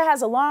America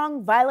has a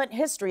long, violent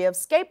history of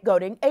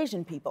scapegoating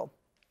Asian people,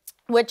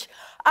 which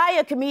I,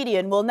 a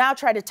comedian, will now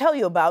try to tell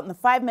you about in the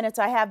 5 minutes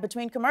I have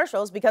between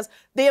commercials, because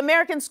the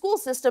American school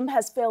system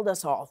has failed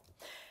us all.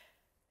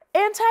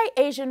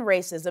 Anti-Asian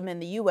racism in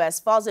the U.S.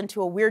 falls into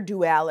a weird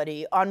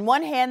duality. On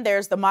one hand,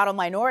 there's the model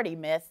minority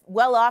myth.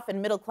 Well-off and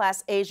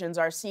middle-class Asians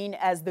are seen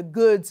as the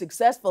good,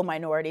 successful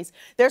minorities.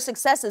 Their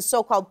success is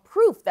so-called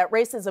proof that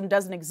racism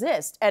doesn't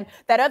exist and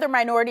that other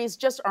minorities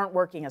just aren't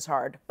working as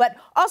hard. But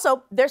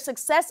also, their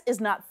success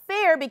is not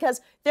fair because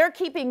they're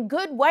keeping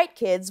good white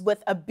kids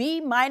with a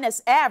B-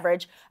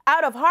 average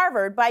out of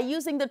Harvard by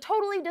using the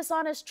totally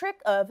dishonest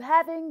trick of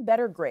having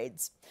better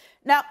grades.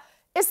 Now,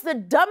 it's the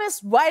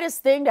dumbest,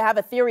 whitest thing to have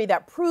a theory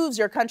that proves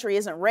your country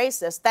isn't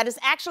racist, that is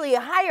actually a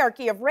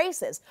hierarchy of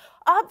races.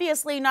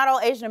 Obviously, not all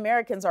Asian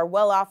Americans are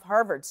well-off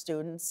Harvard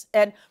students,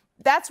 and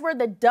that's where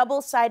the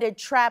double-sided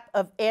trap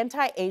of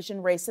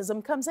anti-Asian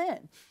racism comes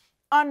in.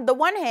 On the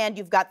one hand,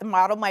 you've got the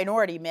model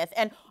minority myth,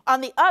 and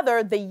on the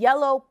other, the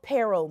yellow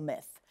peril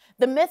myth,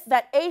 the myth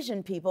that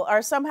Asian people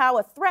are somehow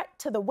a threat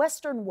to the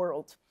Western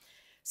world.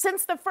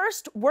 Since the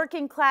first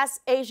working-class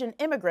Asian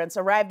immigrants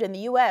arrived in the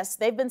U.S.,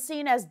 they've been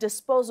seen as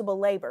disposable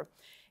labor.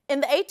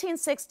 In the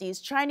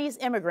 1860s, Chinese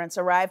immigrants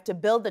arrived to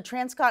build the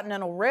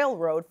Transcontinental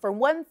Railroad for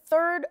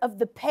 1/3 of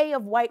the pay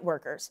of white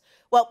workers.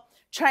 Well,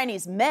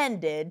 Chinese men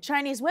did.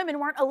 Chinese women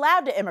weren't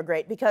allowed to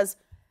immigrate because,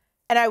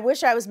 and I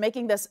wish I was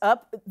making this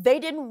up, they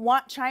didn't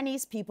want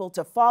Chinese people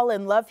to fall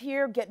in love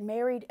here, get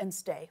married, and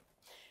stay.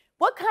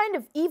 What kind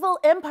of evil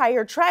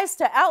empire tries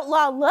to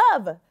outlaw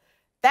love?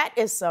 That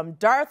is some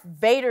Darth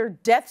Vader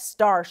Death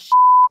Star shit.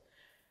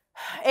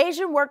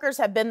 Asian workers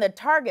have been the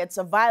targets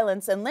of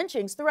violence and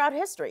lynchings throughout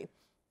history.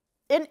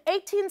 In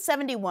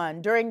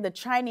 1871, during the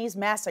Chinese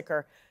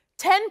massacre,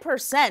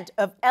 10%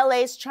 of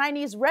LA's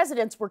Chinese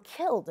residents were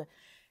killed.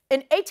 In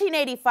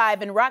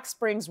 1885 in Rock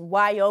Springs,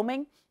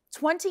 Wyoming,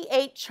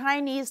 28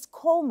 Chinese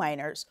coal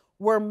miners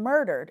were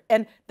murdered,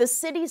 and the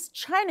city's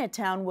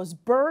Chinatown was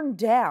burned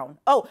down.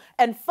 Oh,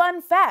 and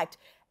fun fact,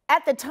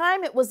 at the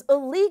time it was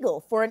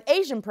illegal for an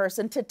Asian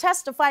person to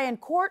testify in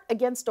court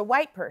against a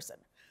white person.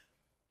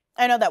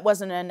 I know that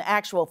wasn't an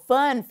actual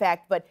fun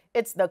fact, but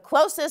it's the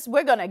closest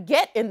we're gonna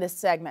get in this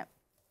segment.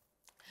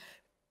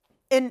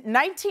 In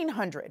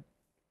 1900,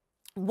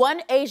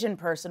 one Asian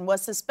person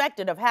was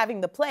suspected of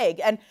having the plague,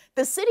 and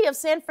the city of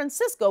San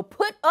Francisco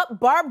put up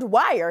barbed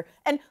wire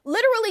and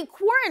literally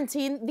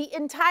quarantined the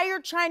entire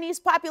Chinese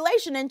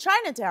population in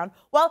Chinatown,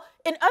 while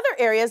in other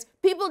areas,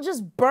 people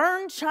just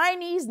burned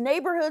Chinese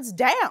neighborhoods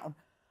down.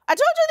 I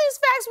told you these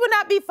facts would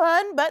not be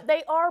fun, but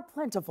they are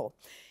plentiful.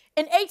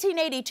 In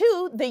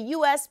 1882, the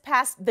U.S.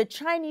 passed the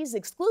Chinese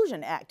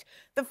Exclusion Act,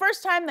 the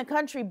first time the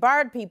country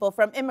barred people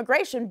from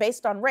immigration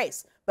based on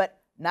race, but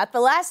not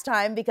the last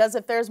time, because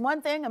if there's one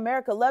thing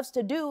America loves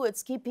to do,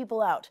 it's keep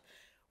people out.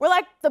 We're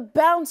like the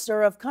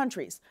bouncer of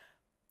countries.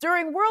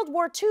 During World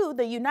War II,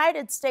 the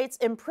United States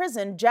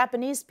imprisoned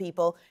Japanese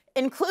people,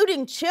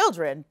 including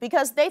children,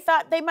 because they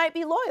thought they might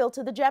be loyal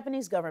to the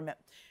Japanese government.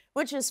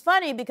 Which is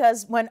funny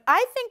because when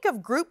I think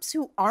of groups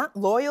who aren't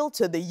loyal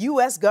to the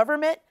U.S.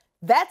 government,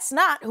 that's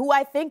not who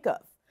I think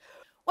of.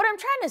 What I'm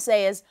trying to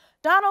say is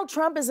Donald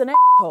Trump is an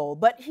asshole,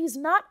 but he's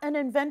not an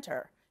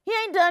inventor. He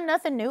ain't done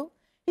nothing new.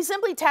 He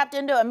simply tapped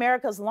into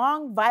America's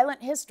long,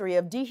 violent history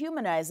of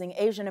dehumanizing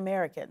Asian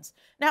Americans.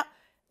 Now,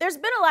 there's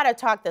been a lot of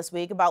talk this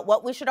week about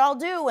what we should all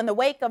do in the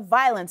wake of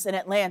violence in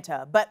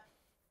Atlanta, but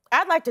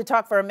I'd like to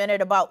talk for a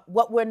minute about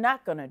what we're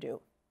not gonna do.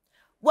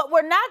 What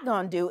we're not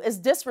gonna do is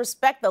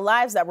disrespect the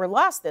lives that were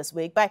lost this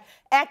week by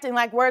acting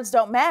like words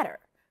don't matter.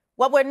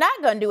 What we're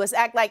not gonna do is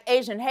act like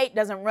Asian hate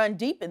doesn't run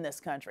deep in this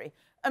country.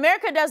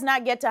 America does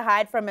not get to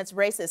hide from its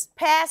racist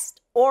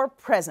past or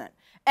present.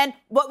 And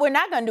what we're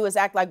not going to do is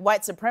act like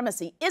white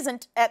supremacy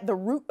isn't at the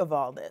root of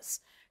all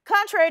this.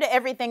 Contrary to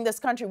everything this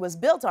country was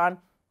built on,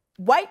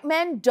 white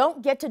men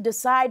don't get to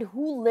decide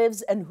who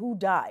lives and who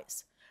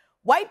dies.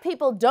 White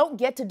people don't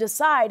get to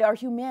decide our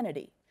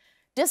humanity.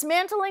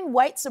 Dismantling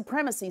white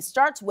supremacy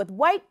starts with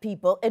white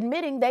people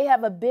admitting they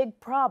have a big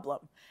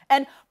problem.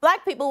 And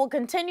black people will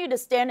continue to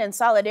stand in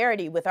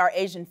solidarity with our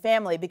Asian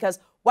family because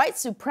white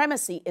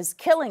supremacy is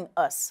killing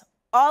us,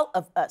 all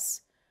of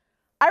us.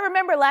 I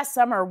remember last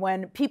summer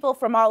when people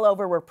from all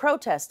over were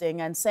protesting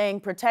and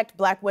saying, protect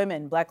black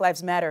women, Black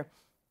Lives Matter.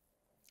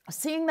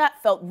 Seeing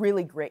that felt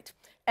really great.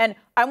 And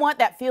I want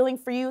that feeling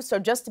for you, so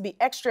just to be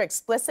extra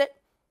explicit,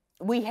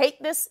 we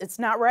hate this, it's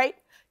not right.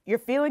 Your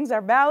feelings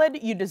are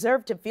valid, you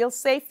deserve to feel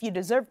safe, you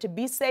deserve to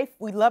be safe,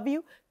 we love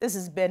you. This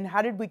has been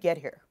How Did We Get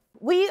Here?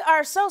 We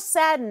are so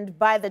saddened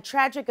by the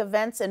tragic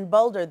events in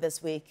Boulder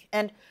this week,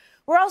 and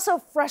we're also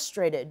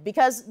frustrated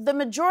because the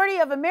majority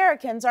of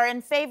Americans are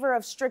in favor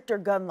of stricter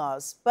gun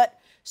laws, but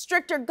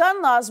stricter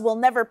gun laws will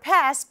never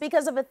pass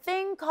because of a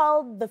thing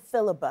called the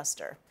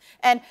filibuster.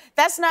 And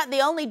that's not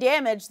the only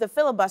damage the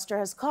filibuster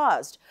has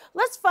caused.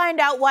 Let's find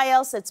out why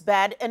else it's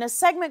bad in a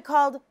segment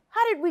called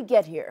How Did We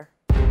Get Here?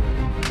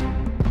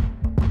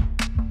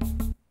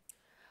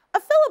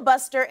 A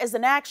filibuster is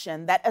an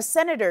action that a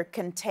senator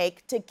can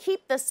take to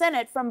keep the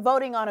Senate from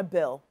voting on a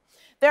bill.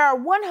 There are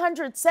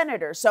 100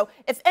 senators, so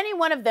if any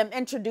one of them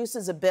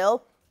introduces a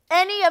bill,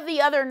 any of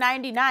the other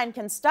 99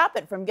 can stop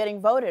it from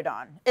getting voted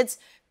on. It's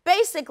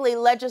basically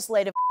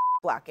legislative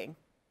blocking.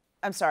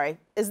 I'm sorry,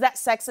 is that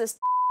sexist?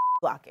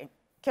 Blocking?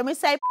 Can we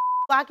say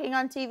blocking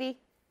on TV?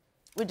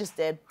 We just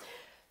did.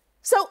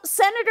 So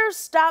senators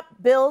stop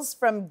bills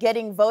from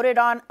getting voted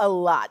on a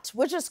lot,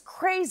 which is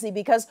crazy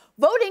because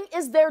voting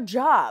is their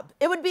job.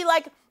 It would be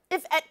like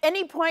if at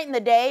any point in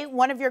the day,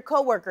 one of your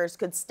coworkers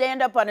could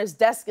stand up on his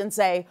desk and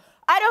say,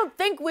 I don't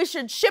think we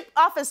should ship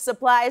office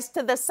supplies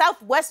to the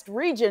Southwest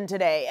region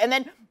today. And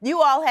then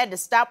you all had to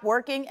stop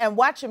working and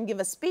watch him give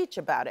a speech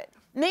about it.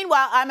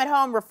 Meanwhile, I'm at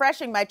home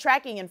refreshing my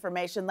tracking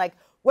information like,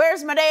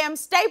 where's my damn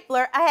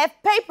stapler? I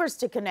have papers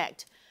to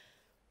connect.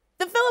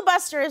 The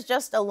filibuster is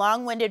just a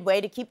long-winded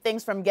way to keep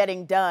things from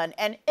getting done,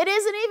 and it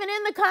isn't even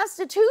in the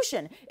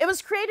Constitution. It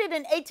was created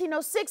in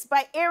 1806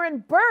 by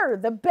Aaron Burr,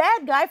 the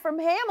bad guy from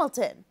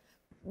Hamilton.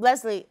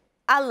 Leslie,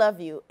 I love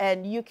you,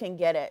 and you can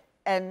get it,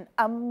 and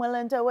I'm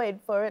willing to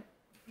wait for it.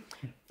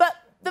 But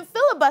the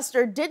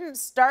filibuster didn't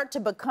start to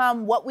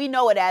become what we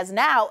know it as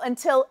now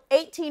until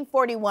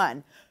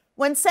 1841,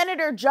 when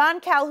Senator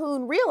John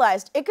Calhoun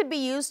realized it could be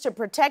used to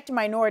protect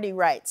minority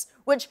rights,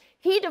 which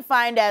he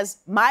defined as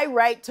my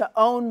right to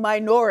own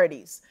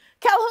minorities.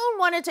 Calhoun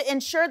wanted to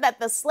ensure that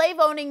the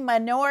slave-owning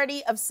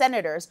minority of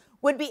senators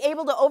would be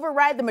able to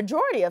override the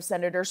majority of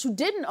senators who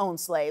didn't own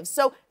slaves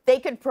so they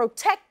could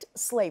protect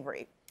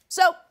slavery.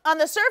 So on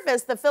the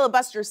surface, the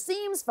filibuster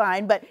seems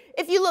fine, but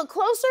if you look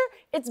closer,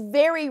 it's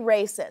very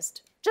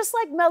racist, just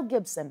like Mel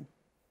Gibson.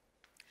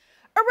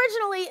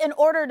 Originally, in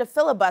order to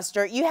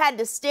filibuster, you had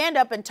to stand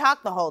up and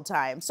talk the whole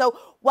time. So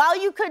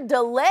while you could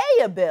delay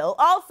a bill,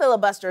 all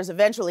filibusters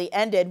eventually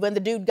ended when the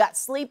dude got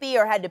sleepy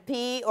or had to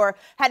pee or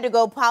had to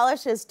go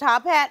polish his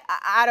top hat.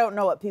 I don't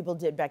know what people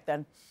did back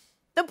then.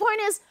 The point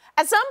is,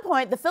 at some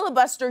point, the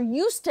filibuster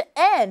used to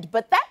end,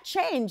 but that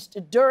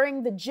changed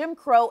during the Jim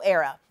Crow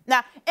era.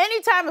 Now,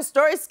 anytime a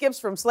story skips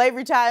from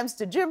slavery times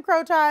to Jim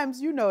Crow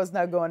times, you know it's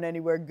not going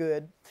anywhere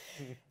good.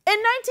 In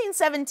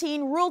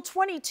 1917, Rule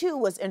 22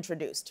 was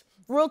introduced.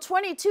 Rule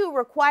 22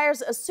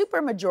 requires a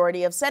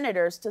supermajority of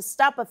senators to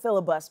stop a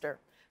filibuster.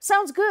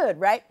 Sounds good,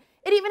 right?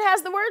 It even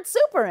has the word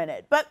super in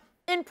it. But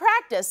in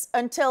practice,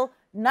 until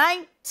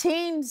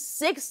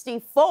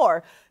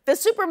 1964, the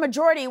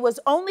supermajority was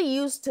only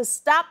used to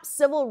stop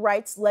civil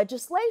rights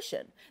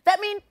legislation. That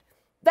means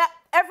that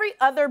every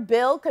other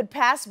bill could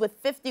pass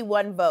with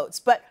 51 votes,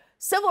 but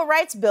civil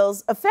rights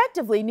bills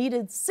effectively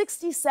needed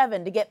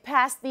 67 to get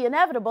past the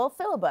inevitable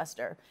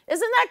filibuster.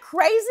 Isn't that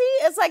crazy?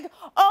 It's like,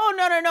 oh,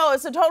 no,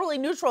 it's a totally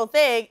neutral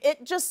thing.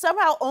 It just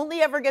somehow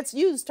only ever gets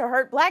used to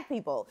hurt black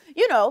people.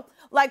 You know,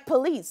 like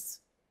police.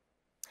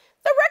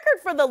 The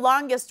record for the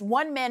longest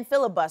one-man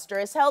filibuster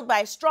is held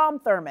by Strom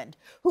Thurmond,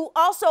 who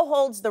also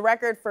holds the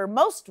record for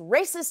most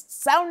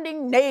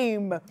racist-sounding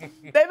name.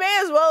 They may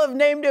as well have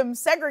named him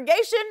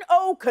Segregation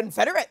Oh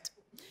Confederate.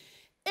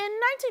 In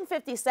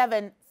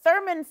 1957,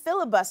 Thurmond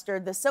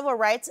filibustered the Civil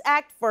Rights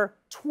Act for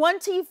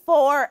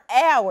 24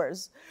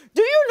 hours.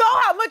 Do you know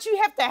how much you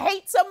have to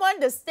hate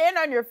someone to stand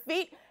on your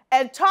feet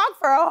and talk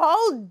for a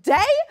whole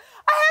day?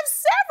 I have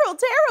several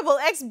terrible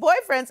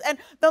ex-boyfriends, and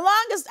the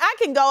longest I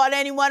can go on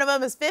any one of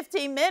them is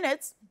 15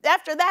 minutes.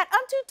 After that,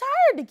 I'm too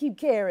tired to keep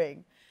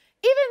caring.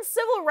 Even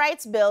civil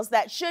rights bills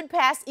that should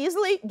pass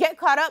easily get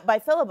caught up by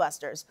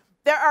filibusters.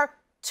 There are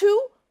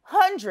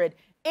 200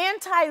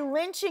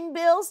 anti-lynching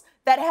bills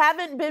that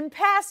haven't been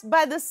passed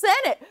by the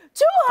Senate.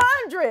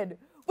 200!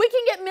 We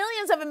can get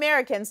millions of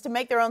Americans to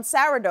make their own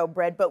sourdough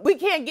bread, but we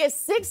can't get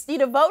 60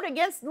 to vote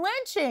against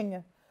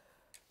lynching.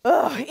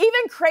 Ugh,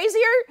 even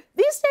crazier,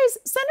 these days,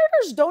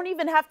 senators don't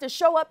even have to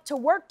show up to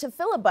work to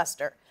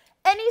filibuster.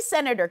 Any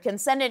senator can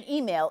send an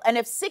email, and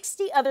if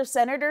 60 other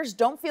senators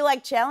don't feel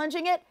like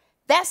challenging it,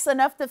 that's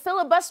enough to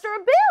filibuster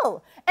a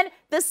bill. And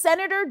the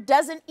senator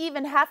doesn't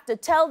even have to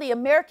tell the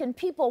American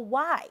people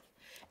why.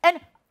 And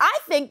I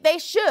think they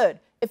should.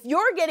 If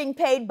you're getting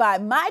paid by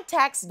my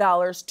tax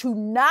dollars to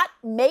not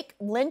make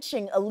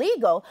lynching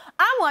illegal,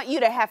 I want you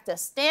to have to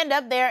stand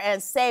up there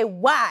and say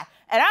why.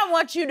 And I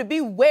want you to be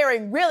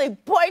wearing really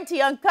pointy,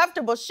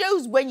 uncomfortable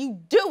shoes when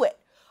you do it.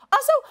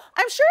 Also,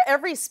 I'm sure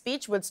every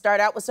speech would start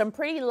out with some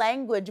pretty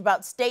language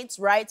about states'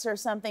 rights or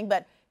something,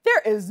 but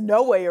there is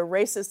no way a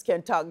racist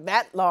can talk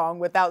that long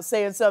without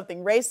saying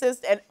something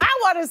racist, and I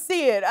want to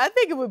see it. I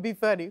think it would be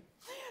funny.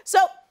 So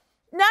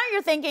now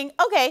you're thinking,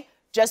 okay,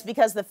 just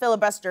because the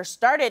filibuster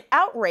started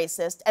out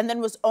racist and then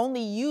was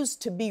only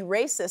used to be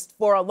racist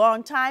for a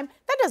long time,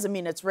 that doesn't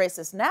mean it's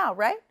racist now,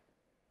 right?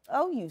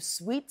 Oh, you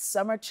sweet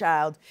summer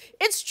child.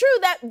 It's true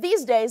that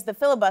these days the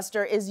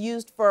filibuster is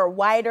used for a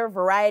wider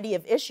variety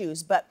of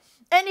issues, but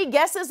any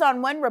guesses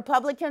on when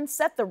Republicans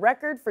set the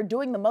record for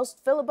doing the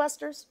most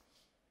filibusters?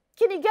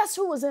 Can you guess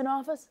who was in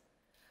office?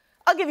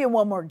 I'll give you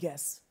one more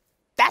guess.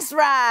 That's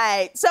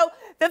right. So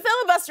the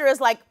filibuster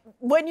is like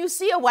when you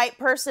see a white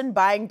person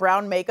buying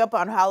brown makeup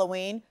on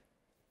Halloween,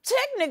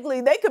 technically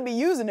they could be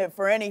using it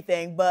for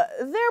anything, but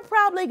they're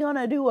probably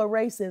gonna do a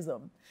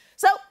racism.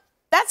 So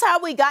that's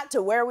how we got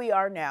to where we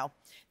are now.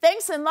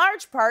 Thanks in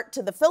large part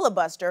to the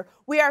filibuster,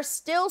 we are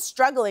still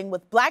struggling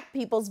with black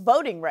people's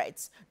voting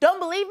rights. Don't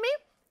believe me?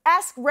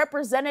 Ask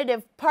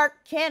Representative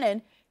Park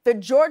Cannon, the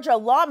Georgia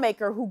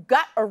lawmaker who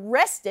got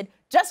arrested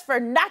just for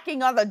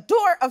knocking on the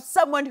door of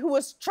someone who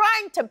was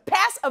trying to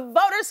pass a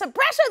voter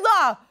suppression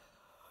law.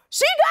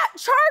 She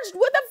got charged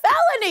with a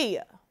felony.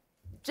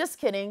 Just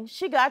kidding,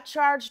 she got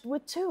charged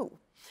with 2.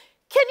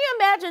 Can you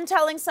imagine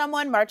telling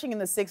someone marching in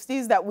the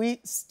 60s that we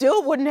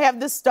still wouldn't have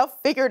this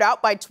stuff figured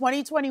out by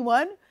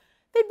 2021?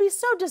 They'd be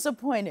so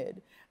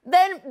disappointed.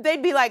 Then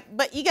they'd be like,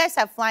 but you guys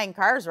have flying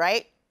cars,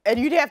 right? And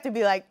you'd have to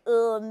be like,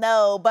 oh,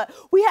 no, but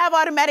we have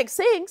automatic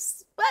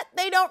sinks, but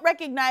they don't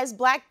recognize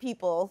black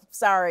people.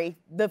 Sorry,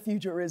 the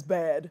future is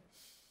bad.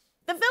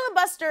 The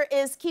filibuster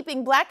is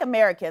keeping black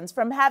Americans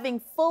from having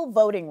full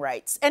voting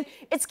rights, and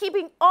it's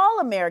keeping all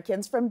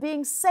Americans from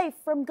being safe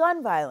from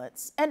gun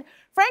violence. And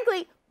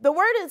frankly, the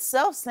word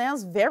itself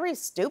sounds very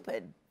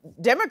stupid.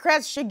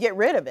 Democrats should get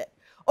rid of it,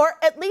 or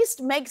at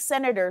least make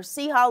senators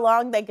see how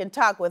long they can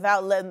talk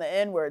without letting the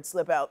N-word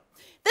slip out.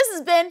 This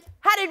has been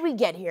How Did We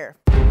Get Here?